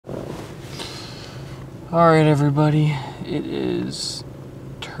All right, everybody, it is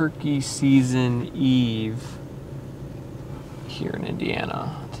turkey season eve here in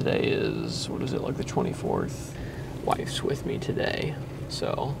Indiana. Today is, what is it, like the 24th? Wife's with me today,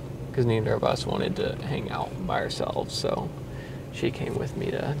 so, because neither of us wanted to hang out by ourselves, so she came with me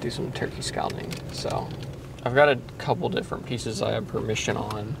to do some turkey scouting. So I've got a couple different pieces I have permission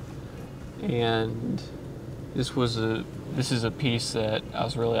on, and this is a piece that I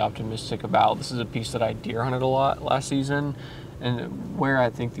was really optimistic about. This is a piece that I deer hunted a lot last season, and where I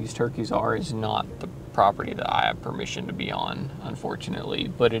think these turkeys are is not the property that I have permission to be on, unfortunately,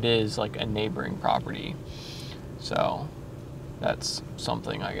 but it is like a neighboring property. So that's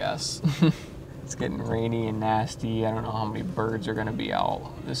something, I guess. It's getting rainy and nasty. I don't know how many birds are gonna be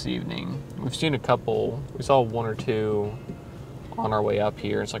out this evening. We've seen a couple. We saw one or two on our way up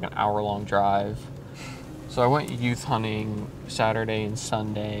here. It's like an hour-long drive. So I went youth hunting Saturday and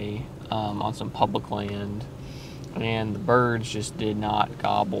Sunday on some public land, and the birds just did not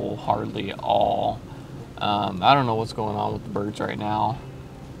gobble hardly at all. I don't know what's going on with the birds right now.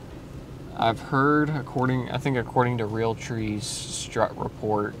 I've heard, according to Realtree's strut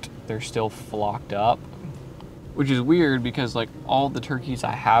report, they're still flocked up, which is weird because like all the turkeys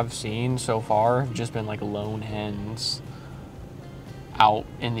I have seen so far have just been like lone hens out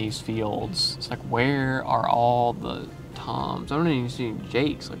in these fields. It's like, where are all the toms? I don't even see any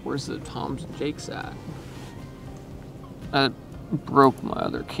jakes. Like, where's the toms and jakes at? I broke my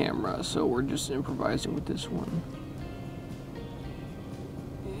other camera, so we're just improvising with this one.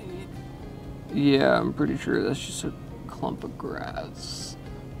 Yeah, I'm pretty sure that's just a clump of grass.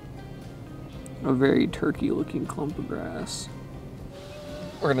 A very turkey looking clump of grass.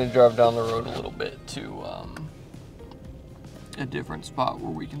 We're gonna drive down the road a little bit to a different spot where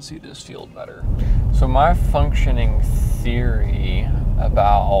we can see this field better. So my functioning theory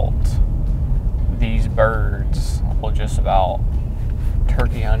about these birds, well, just about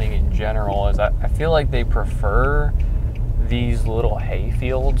turkey hunting in general, is I feel like they prefer these little hay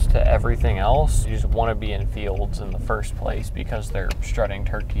fields to everything else. You just want to be in fields in the first place because they're strutting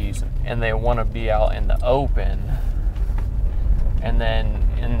turkeys, and they want to be out in the open.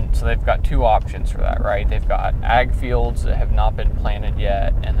 And so they've got two options for that, right? They've got ag fields that have not been planted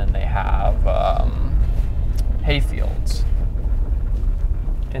yet, and then they have hay fields.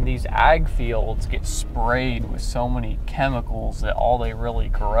 And these ag fields get sprayed with so many chemicals that all they really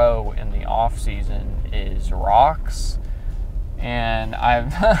grow in the off season is rocks. And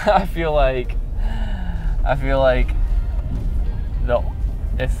I feel like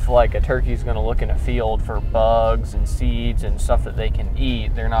if like a turkey's gonna look in a field for bugs and seeds and stuff that they can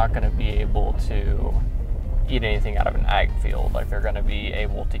eat, they're not gonna be able to eat anything out of an ag field. Like, they're gonna be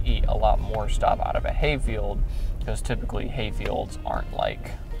able to eat a lot more stuff out of a hay field, because typically hay fields aren't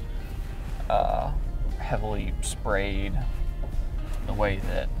like heavily sprayed the way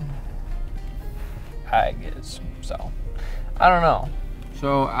that ag is. So I don't know.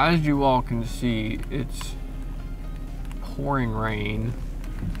 So as you all can see, it's pouring rain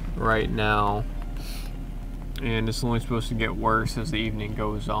right now, and it's only supposed to get worse as the evening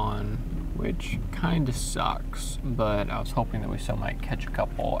goes on, which kind of sucks, but I was hoping that we still might catch a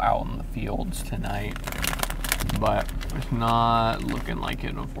couple out in the fields tonight, but it's not looking like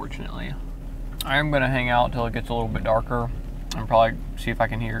it, unfortunately. I am going to hang out until it gets a little bit darker and probably see if I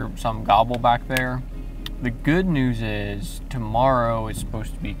can hear some gobble back there. The good news is tomorrow is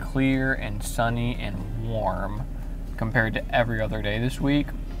supposed to be clear and sunny and warm compared to every other day this week.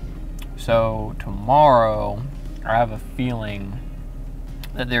 So tomorrow, I have a feeling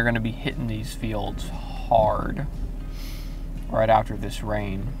that they're going to be hitting these fields hard right after this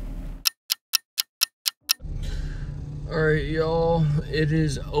rain. All right, y'all, it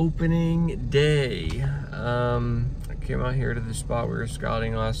is opening day. I came out here to the spot we were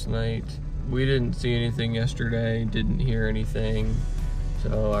scouting last night. We didn't see anything yesterday, didn't hear anything,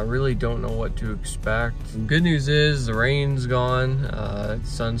 so I really don't know what to expect. Good news is the rain's gone. The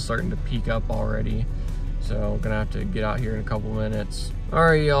sun's starting to peak up already, so I'm gonna have to get out here in a couple minutes. All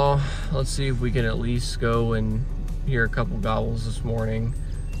right, y'all, let's see if we can at least go and hear a couple gobbles this morning.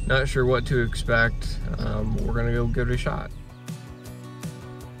 Not sure what to expect. We're gonna go give it a shot.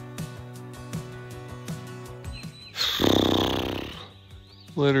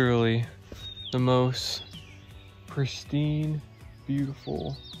 Literally the most pristine,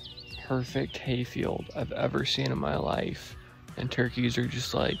 beautiful, perfect hayfield I've ever seen in my life. And turkeys are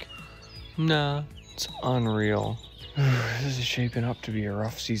just like, nah, it's unreal. This is shaping up to be a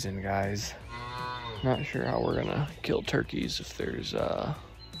rough season, guys. Not sure how we're gonna kill turkeys if there's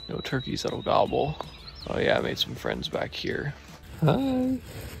no turkeys that'll gobble. Oh yeah, I made some friends back here. Hi,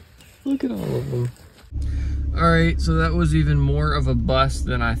 look at all of them. All right, so that was even more of a bust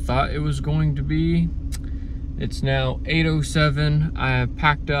than I thought it was going to be. It's now 8:07. I have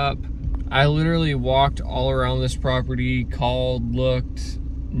packed up. I literally walked all around this property, called, looked,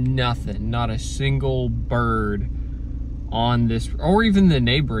 nothing, not a single bird on this, or even the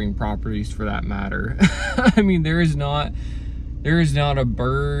neighboring properties for that matter. I mean, there is not a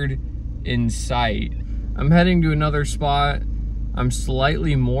bird in sight. I'm heading to another spot. I'm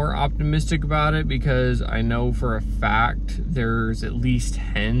slightly more optimistic about it because I know for a fact there's at least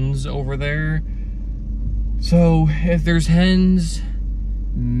hens over there. So if there's hens,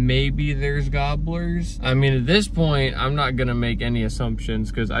 maybe there's gobblers. I mean, at this point, I'm not gonna make any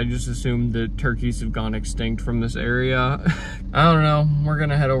assumptions because I just assumed that turkeys have gone extinct from this area. I don't know. We're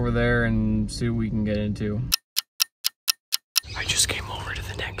gonna head over there and see what we can get into. I just came over to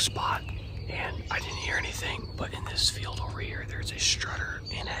the next spot and I didn't hear anything, but in this field over here, there's a strutter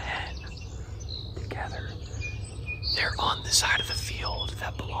and a hen together. They're on the side of the field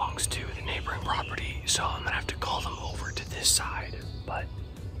that belongs to the neighboring property, so I'm gonna have to call them over to this side, but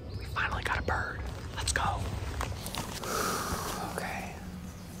we finally got a bird. Let's go. Okay.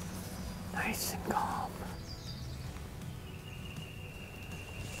 Nice and calm.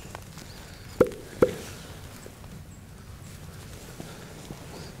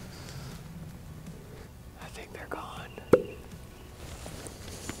 I think they're gone.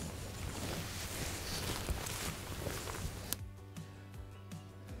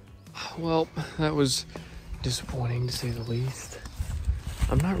 Well, that was disappointing to say the least.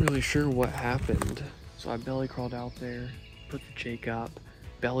 I'm not really sure what happened. So I belly crawled out there, put the jake up,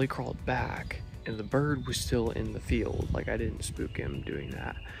 belly crawled back, and the bird was still in the field. Like, I didn't spook him doing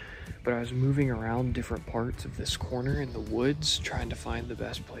that. But I was moving around different parts of this corner in the woods trying to find the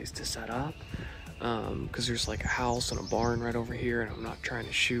best place to set up. Because there's like a house and a barn right over here, and I'm not trying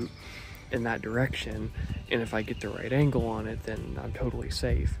to shoot in that direction. And if I get the right angle on it, then I'm totally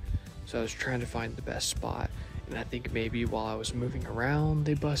safe. So I was trying to find the best spot, and I think maybe while I was moving around,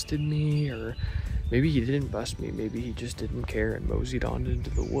 they busted me, or maybe he didn't bust me. Maybe he just didn't care and moseyed on into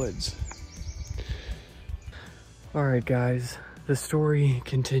the woods. All right, guys, the story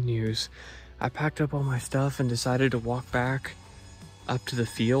continues. I packed up all my stuff and decided to walk back up to the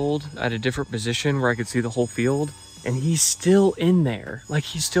field at a different position where I could see the whole field, and he's still in there. Like,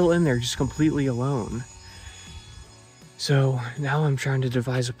 he's still in there, just completely alone. So now I'm trying to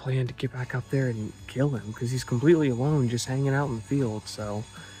devise a plan to get back up there and kill him because he's completely alone, just hanging out in the field. So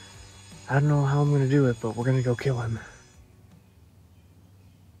I don't know how I'm going to do it, but we're going to go kill him.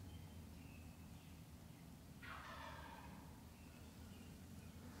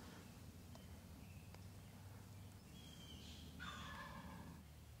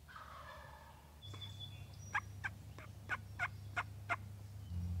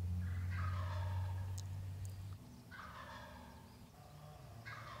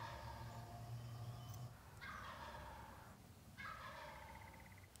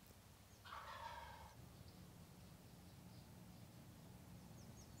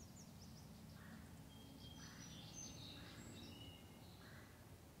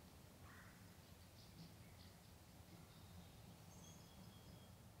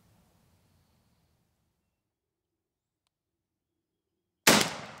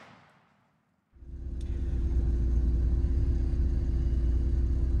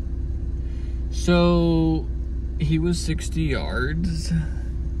 So he was 60 yards,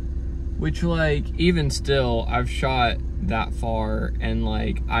 which, like, even still, I've shot that far, and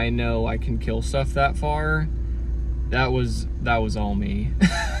like, I know I can kill stuff that far. That was all me.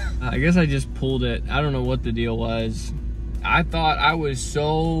 I guess I just pulled it. I don't know what the deal was. I thought I was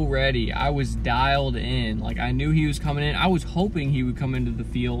so ready. I was dialed in. Like, I knew he was coming in. I was hoping he would come into the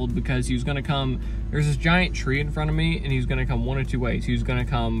field because he was gonna come, there's this giant tree in front of me, and he was gonna come one of two ways. He was gonna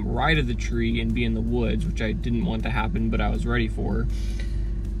come right of the tree and be in the woods, which I didn't want to happen, but I was ready for.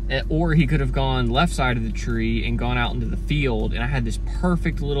 Or he could have gone left side of the tree and gone out into the field, and I had this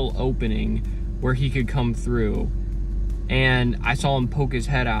perfect little opening where he could come through. And I saw him poke his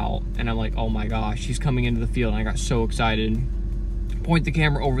head out, and I'm like, oh my gosh, he's coming into the field. And I got so excited. Point the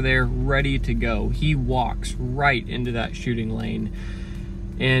camera over there, ready to go. He walks right into that shooting lane,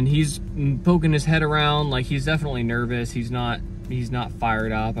 and he's poking his head around like he's definitely nervous. He's not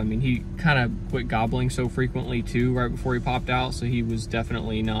fired up. I mean, he kind of quit gobbling so frequently too right before he popped out, so he was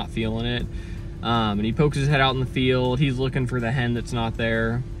definitely not feeling it. And he pokes his head out in the field. He's looking for the hen that's not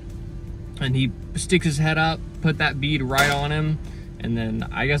there. And he sticks his head up, put that bead right on him, and then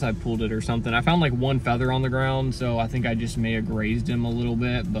I guess I pulled it or something. I found like one feather on the ground, so I think I just may have grazed him a little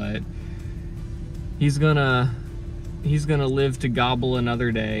bit, but he's gonna live to gobble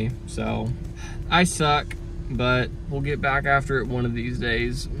another day. So I suck. but we'll get back after it one of these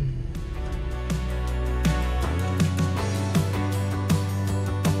days.